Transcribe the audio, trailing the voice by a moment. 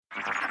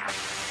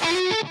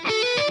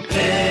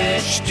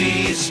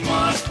HT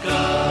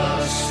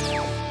Smartcast.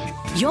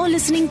 You're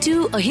listening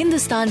to a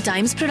Hindustan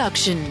Times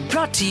production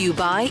brought to you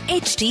by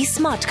HT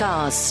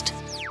Smartcast.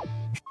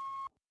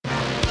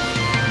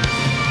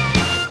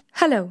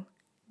 Hello,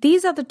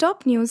 these are the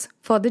top news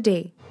for the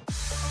day.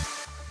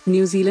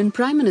 New Zealand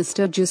Prime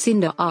Minister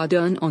Jacinda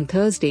Ardern on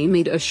Thursday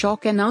made a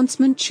shock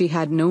announcement she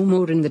had no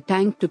more in the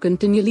tank to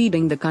continue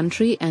leading the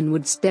country and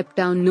would step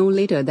down no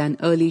later than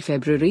early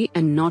February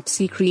and not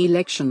seek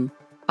re-election.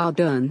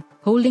 Ardern,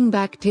 holding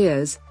back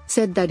tears,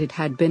 said that it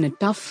had been a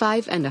tough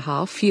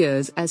 5.5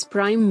 years as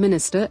Prime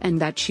Minister and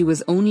that she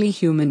was only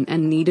human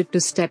and needed to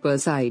step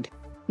aside.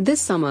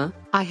 This summer,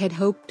 I had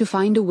hoped to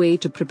find a way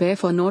to prepare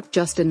for not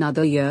just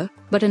another year,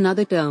 but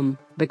another term,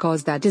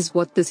 because that is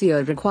what this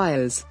year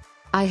requires.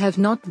 I have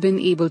not been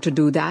able to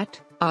do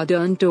that,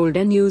 Ardern told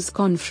a news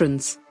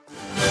conference.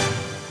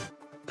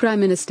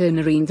 Prime Minister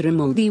Narendra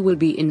Modi will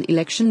be in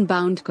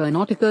election-bound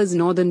Karnataka's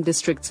northern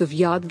districts of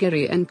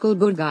Yadgiri and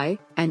Kulburgi,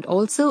 and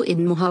also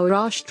in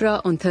Maharashtra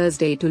on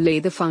Thursday to lay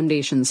the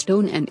foundation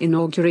stone and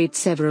inaugurate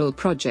several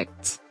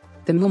projects.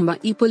 The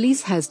Mumbai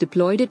police has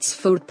deployed its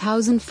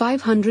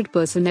 4,500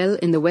 personnel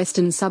in the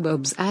western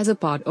suburbs as a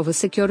part of a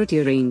security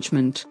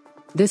arrangement.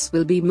 This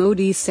will be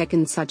Modi's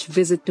second such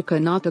visit to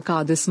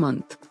Karnataka this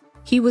month.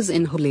 He was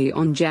in Hooghly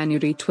on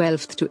January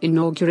 12 to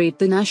inaugurate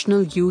the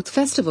National Youth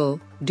Festival,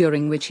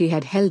 during which he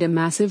had held a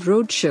massive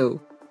roadshow.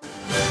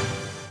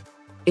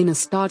 In a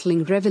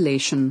startling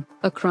revelation,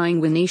 a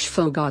crying Vinesh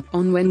Phogat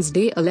on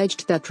Wednesday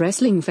alleged that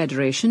Wrestling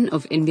Federation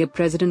of India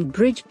President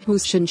Brij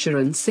Bhushan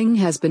Sharan Singh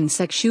has been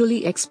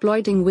sexually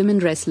exploiting women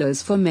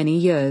wrestlers for many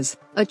years,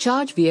 a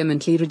charge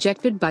vehemently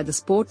rejected by the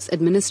sports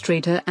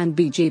administrator and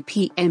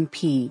BJP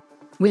MP.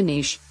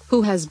 Vinesh,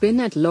 who has been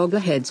at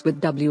loggerheads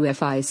with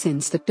WFI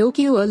since the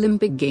Tokyo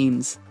Olympic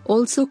Games,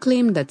 also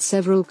claimed that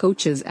several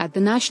coaches at the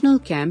national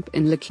camp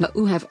in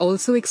Lucknow have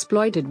also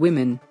exploited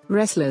women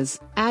wrestlers,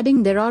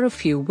 adding there are a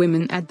few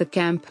women at the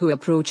camp who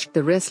approached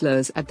the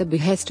wrestlers at the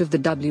behest of the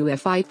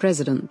WFI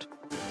president.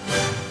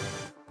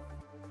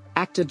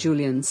 Actor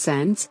Julian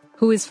Sands,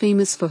 who is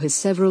famous for his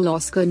several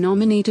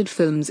Oscar-nominated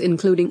films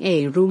including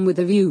A Room with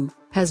a View,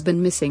 has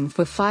been missing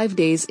for 5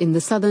 days in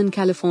the Southern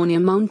California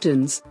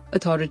mountains,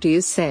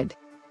 authorities said.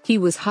 He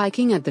was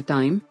hiking at the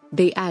time,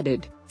 they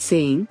added,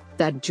 saying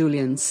that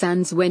Julian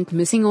Sands went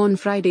missing on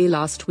Friday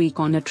last week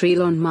on a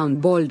trail on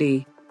Mount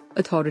Baldy.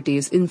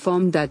 Authorities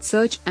informed that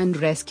search and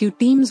rescue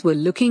teams were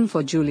looking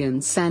for Julian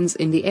Sands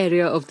in the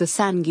area of the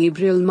San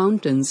Gabriel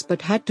Mountains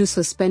but had to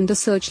suspend the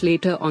search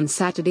later on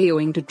Saturday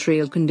owing to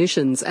trail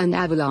conditions and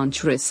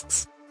avalanche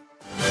risks.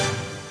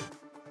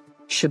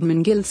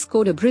 Shubman Gill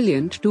scored a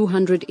brilliant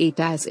 208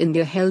 as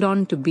India held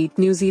on to beat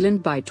New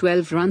Zealand by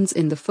 12 runs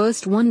in the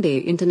first one-day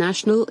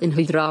international in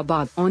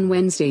Hyderabad on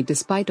Wednesday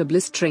despite a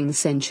blistering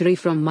century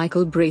from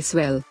Michael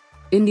Bracewell.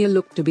 India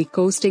looked to be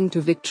coasting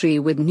to victory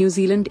with New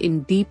Zealand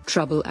in deep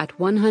trouble at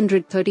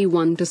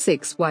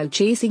 131-6 while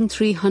chasing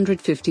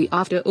 350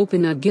 after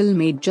opener Gill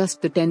made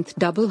just the 10th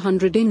double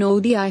hundred in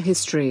ODI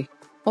history.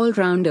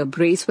 All-rounder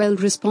Bracewell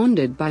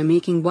responded by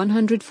making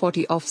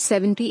 140 off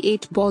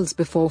 78 balls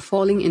before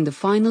falling in the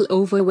final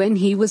over when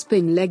he was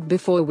pinned leg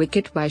before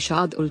wicket by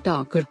Shardul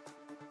Thakur.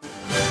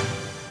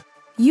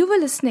 You were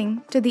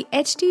listening to the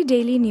HT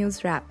Daily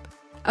News Wrap,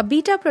 a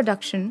beta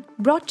production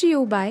brought to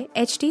you by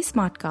HT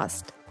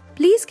Smartcast.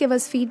 Please give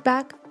us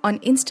feedback on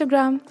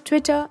Instagram,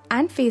 Twitter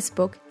and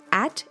Facebook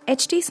at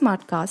HT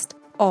Smartcast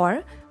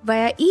or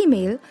via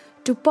email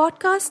to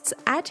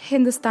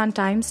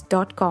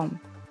podcasts@hindustantimes.com.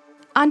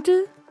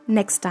 Until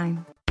next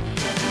time.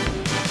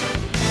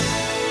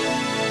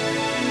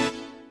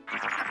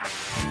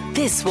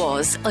 This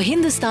was a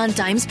Hindustan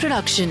Times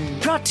production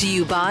brought to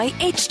you by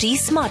HT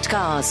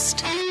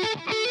Smartcast.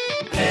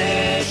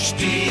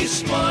 HT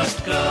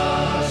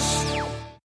Smartcast.